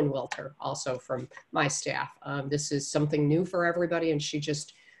thank Quinn Wilter also from my staff. This is something new for everybody, and she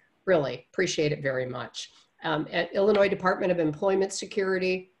just really appreciate it very much. At Illinois Department of Employment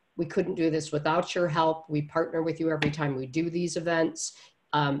Security, we couldn't do this without your help. We partner with you every time we do these events.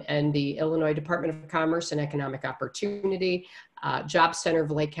 And the Illinois Department of Commerce and Economic Opportunity, Job Center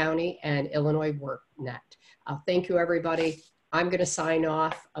of Lake County, and Illinois WorkNet. Thank you, everybody. I'm going to sign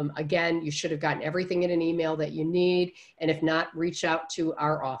off. Again, you should have gotten everything in an email that you need. And if not, reach out to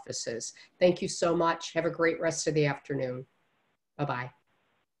our offices. Thank you so much. Have a great rest of the afternoon. Bye-bye.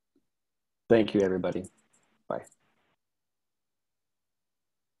 Thank you, everybody. Bye.